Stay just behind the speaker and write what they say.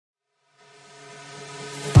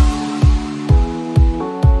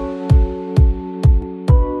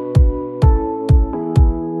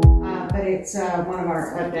It's one of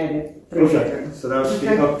our updated Okay, so that was the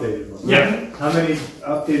updated one. Yeah. How many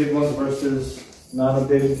updated ones versus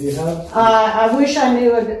non-updated do you have? I wish I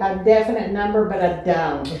knew a definite number, but I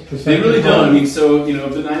don't. They really don't. I mean, so, you know,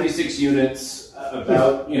 of the 96 units,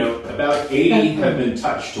 about 80 have been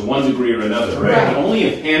touched to one degree or another, right? But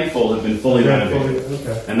only a handful have been fully renovated.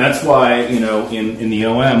 Okay. And that's why, you know, in the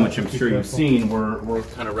OM, which I'm sure you've seen, we're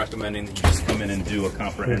kind of recommending that you just come in and do a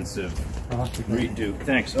comprehensive redo.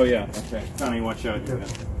 Thanks. Oh, yeah. Okay. Connie, watch out.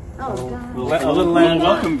 Oh, God. A little land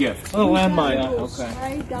welcome gift. Oh, landmine. Okay.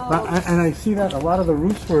 And I see that a lot of the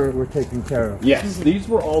roofs were taken care of. Yes, these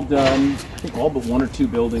were all done. I think all but one or two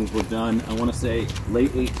buildings were done. I want to say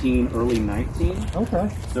late 18, early 19. Okay.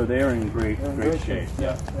 So they are in great shape.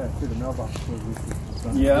 Yeah. Yeah, I see the mailbox.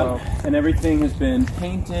 Yeah, and everything has been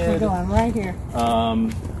painted. We're going right here.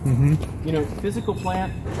 You know, physical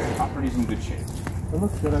plant, property's in good shape. It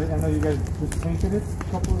looks good. I know you guys just painted it a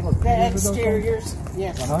couple of The years ago. exteriors,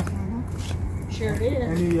 yes. Sure did.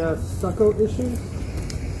 Any stucco issues?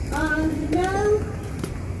 No.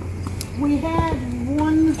 We had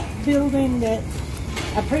one building that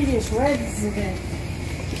a previous resident,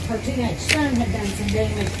 her teenage son, had done some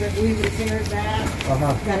damage, but we repaired that.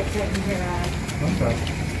 Got it taken care of. Okay.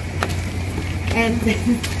 And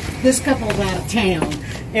this couple's out of town,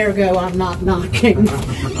 ergo I'm not knocking.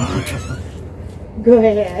 Go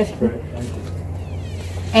ahead. Great, thank you.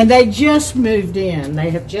 And they just moved in.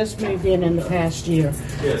 They have just moved in the past year.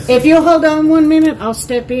 Yes. If you'll hold on 1 minute, I'll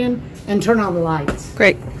step in and turn on the lights.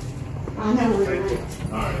 Great. I know we're right.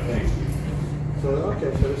 All right, thanks. So,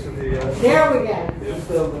 okay, so this is the... There we go. This is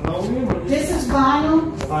the linoleum? This is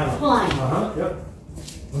vinyl. Vinyl. Plain. Yep.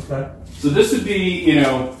 Okay. So this would be, you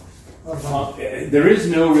know, there is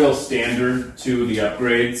no real standard to the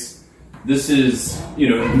upgrades. This is, you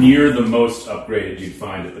know, near the most upgraded you'd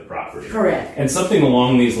find at the property. Correct. And something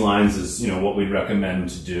along these lines is, you know, what we'd recommend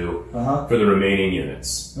to do for the remaining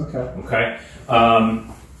units. Okay. Okay.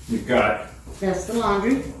 We've got That's the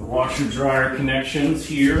laundry. washer dryer connections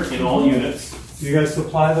here in all units. Do you guys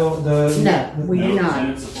supply the No, we do not.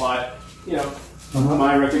 Tenant supply. You know,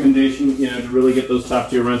 my recommendation, you know, to really get those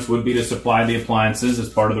top tier rents would be to supply the appliances as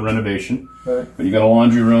part of the renovation. Okay. But you got a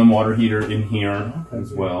laundry room, water heater in here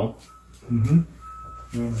as well.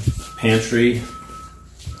 Pantry.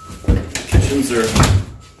 Kitchens are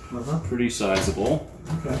pretty sizable.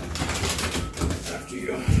 Okay. After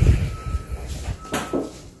you.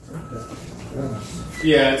 Okay.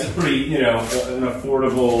 Yeah, it's a pretty, you know, an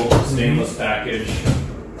affordable stainless package.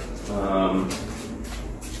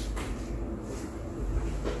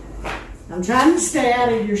 I'm trying to stay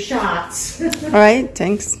out of your shots. All right,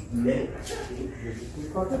 thanks.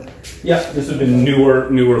 Yeah, this would be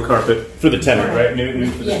newer carpet for the tenant, right? New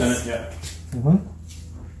for the tenant, yeah.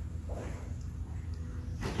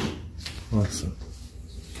 Awesome.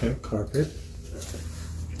 Okay, carpet.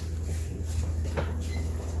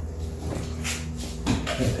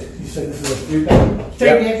 You said this is a 3-bedroom? 3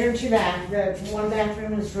 bedroom, 2 bath. The 1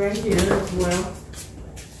 bathroom is right here as well.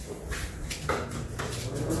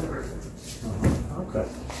 Okay.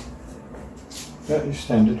 That is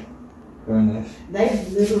standard. Very nice. They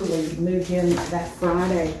literally moved in that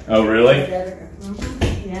Friday. Oh, really?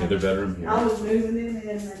 Yeah. Other bedroom here. I was moving in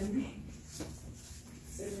and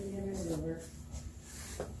sitting in it over.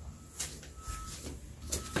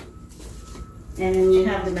 And then you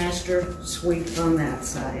have the master suite on that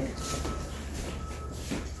side.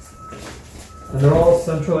 And they're all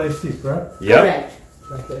central AC, correct? Yep. Correct.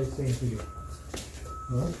 That's the AC and heating.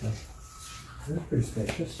 Oh, okay. They're pretty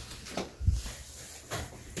spacious.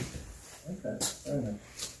 Okay, very nice.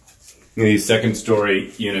 These second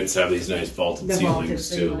story units have these nice vaulted The vaulted ceilings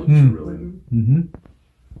too. Which ceiling. really,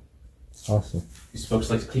 Awesome. these folks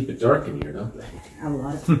like to keep it dark in here, don't they? A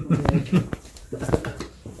lot of people do.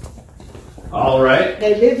 All right.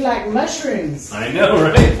 They live like mushrooms. I know,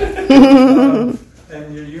 right?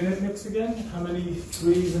 And your unit mix again? How many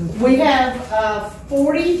 3s and... We have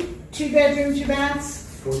 40 2-bedroom, 2 baths,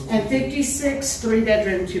 and 56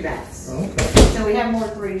 3-bedroom, 2 baths. Okay. So we have more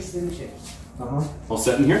 3s than 2s. All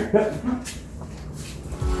set in here?